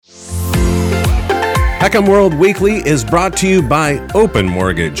Heckham World Weekly is brought to you by Open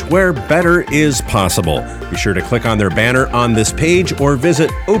Mortgage, where better is possible. Be sure to click on their banner on this page or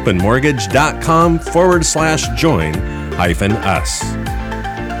visit openmortgage.com/join-us.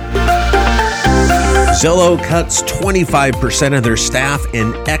 Zillow cuts 25% of their staff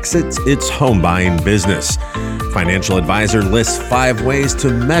and exits its home buying business. Financial Advisor lists 5 ways to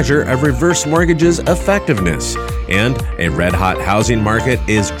measure a reverse mortgage's effectiveness. And a red-hot housing market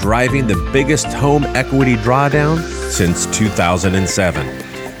is driving the biggest home equity drawdown since 2007.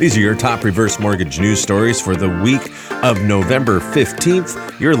 These are your top reverse mortgage news stories for the week of November 15th.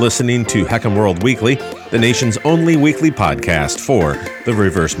 You're listening to Heckham World Weekly, the nation's only weekly podcast for the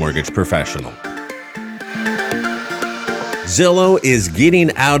reverse mortgage professional. Zillow is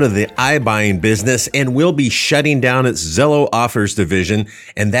getting out of the iBuying business and will be shutting down its Zillow Offers division,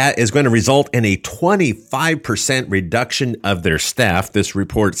 and that is going to result in a 25% reduction of their staff, this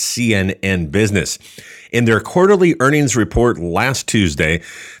reports CNN Business. In their quarterly earnings report last Tuesday,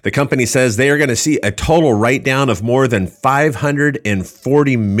 the company says they are going to see a total write-down of more than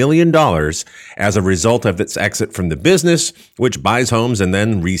 $540 million as a result of its exit from the business, which buys homes and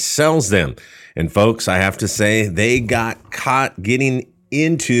then resells them. And folks, I have to say, they got caught getting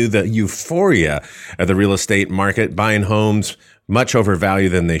into the euphoria of the real estate market, buying homes much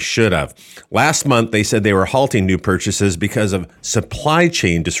overvalued than they should have. Last month, they said they were halting new purchases because of supply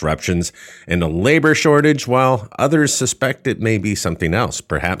chain disruptions and a labor shortage, while others suspect it may be something else.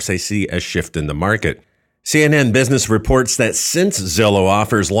 Perhaps they see a shift in the market. CNN Business reports that since Zillow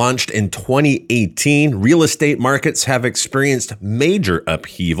Offers launched in 2018, real estate markets have experienced major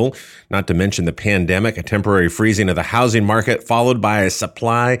upheaval, not to mention the pandemic, a temporary freezing of the housing market, followed by a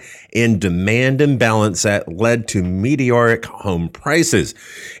supply and demand imbalance that led to meteoric home prices.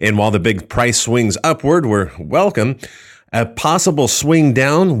 And while the big price swings upward were welcome, a possible swing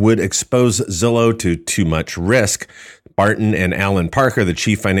down would expose Zillow to too much risk. Barton and Alan Parker, the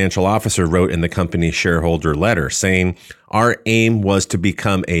chief financial officer, wrote in the company's shareholder letter saying, "Our aim was to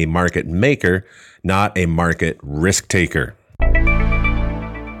become a market maker, not a market risk taker."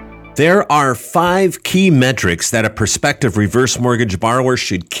 There are 5 key metrics that a prospective reverse mortgage borrower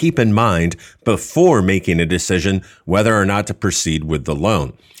should keep in mind before making a decision whether or not to proceed with the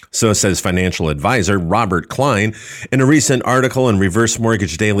loan. So says financial advisor Robert Klein in a recent article in Reverse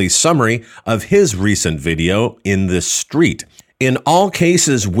Mortgage Daily's summary of his recent video, In the Street. In all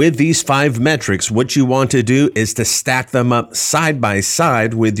cases with these 5 metrics, what you want to do is to stack them up side by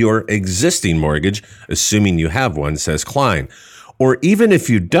side with your existing mortgage, assuming you have one, says Klein. Or even if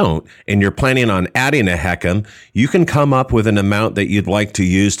you don't, and you're planning on adding a HECM, you can come up with an amount that you'd like to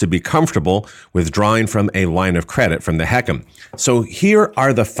use to be comfortable withdrawing from a line of credit from the HECM. So here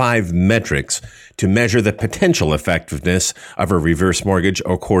are the 5 metrics to measure the potential effectiveness of a reverse mortgage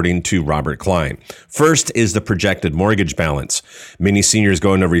according to Robert Klein. First is the projected mortgage balance. Many seniors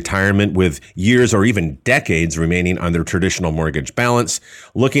go into retirement with years or even decades remaining on their traditional mortgage balance.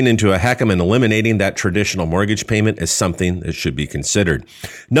 Looking into a HECM and eliminating that traditional mortgage payment is something that should be considered.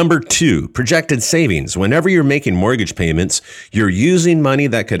 Number 2, projected savings. Whenever you're making mortgage payments, you're using money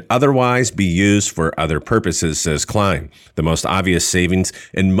that could otherwise be used for other purposes, says Klein. The most obvious savings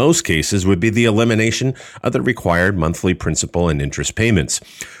in most cases would be the elimination of the required monthly principal and interest payments.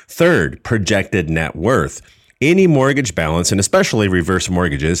 Third, projected net worth. Any mortgage balance, and especially reverse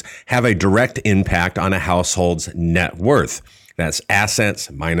mortgages, have a direct impact on a household's net worth. That's assets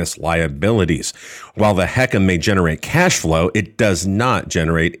minus liabilities. While the HECM may generate cash flow, it does not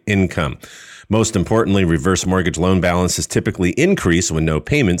generate income. Most importantly, reverse mortgage loan balances typically increase when no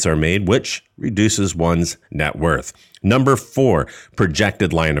payments are made, which reduces one's net worth. Number 4,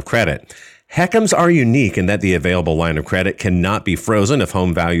 projected line of credit. HECMs are unique in that the available line of credit cannot be frozen if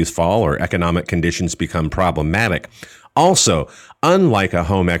home values fall or economic conditions become problematic. Also, unlike a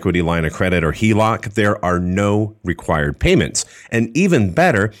home equity line of credit or HELOC, there are no required payments. And even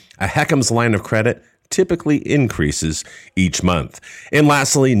better, a HECM's line of credit typically increases each month. And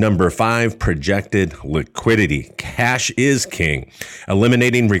lastly, number 5, projected liquidity. Cash is king.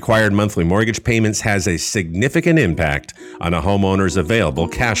 Eliminating required monthly mortgage payments has a significant impact on a homeowner's available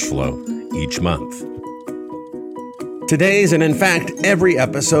cash flow each month. Today's, and in fact, every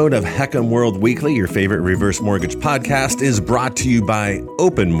episode of Heckham World Weekly, your favorite reverse mortgage podcast, is brought to you by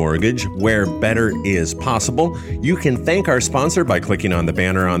Open Mortgage, where better is possible. You can thank our sponsor by clicking on the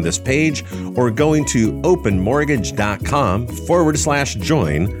banner on this page or going to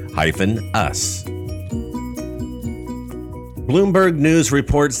openmortgage.com/join-us. Bloomberg News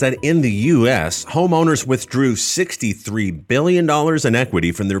reports that in the U.S., homeowners withdrew $63 billion in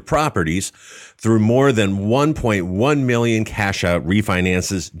equity from their properties through more than 1.1 million cash-out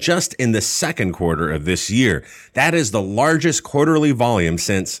refinances just in the second quarter of this year. That is the largest quarterly volume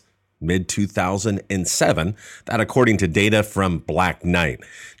since mid-2007, that according to data from Black Knight.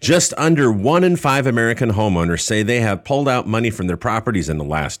 Just under 1 in 5 American homeowners say they have pulled out money from their properties in the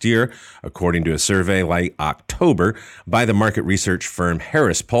last year, according to a survey like October by the market research firm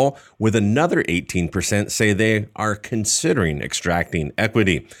Harris Poll, with another 18% say they are considering extracting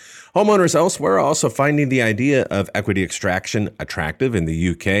equity. Homeowners elsewhere are also finding the idea of equity extraction attractive. In the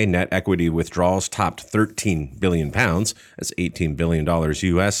UK, net equity withdrawals topped £13 billion. That's $18 billion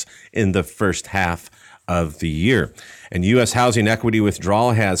US in the first half of the year. And U.S. housing equity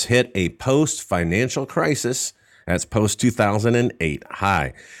withdrawal has hit a post-financial crisis. That's post-2008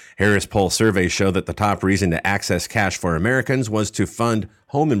 high. Harris Poll surveys show that the top reason to access cash for Americans was to fund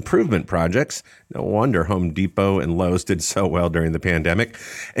home improvement projects. No wonder Home Depot and Lowe's did so well during the pandemic.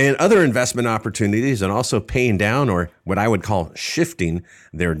 And other investment opportunities, and also paying down, or what I would call shifting,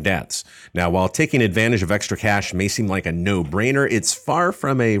 their debts. Now, while taking advantage of extra cash may seem like a no-brainer, it's far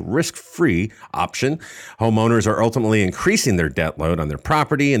from a risk-free option. Homeowners are ultimately increasing their debt load on their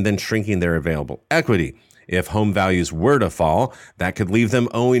property and then shrinking their available equity. If home values were to fall, that could leave them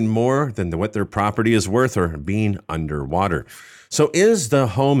owing more than what their property is worth or being underwater. So is the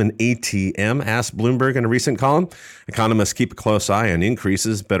home an ATM, asked Bloomberg in a recent column? Economists keep a close eye on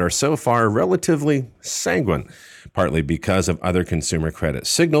increases, but are so far relatively sanguine, partly because of other consumer credit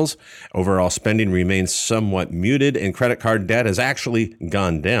signals. Overall spending remains somewhat muted, and credit card debt has actually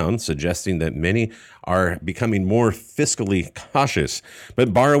gone down, suggesting that many are becoming more fiscally cautious.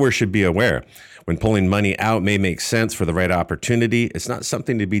 But borrowers should be aware. When pulling money out may make sense for the right opportunity, it's not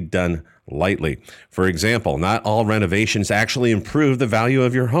something to be done lightly. For example, not all renovations actually improve the value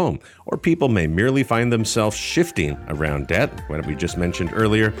of your home, or people may merely find themselves shifting around debt, what we just mentioned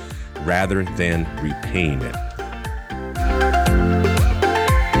earlier, rather than repaying it.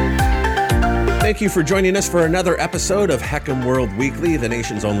 Thank you for joining us for another episode of HECM World Weekly, the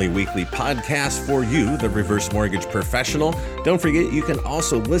nation's only weekly podcast for you, the reverse mortgage professional. Don't forget, you can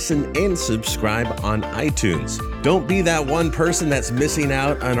also listen and subscribe on iTunes. Don't be that one person that's missing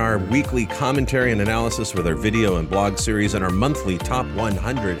out on our weekly commentary and analysis with our video and blog series and our monthly Top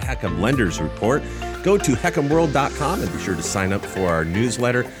 100 HECM Lenders Report. Go to HECMWorld.com and be sure to sign up for our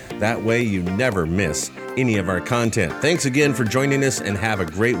newsletter. That way you never miss any of our content. Thanks again for joining us, and have a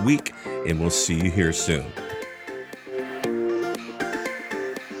great week, and we'll see you here soon.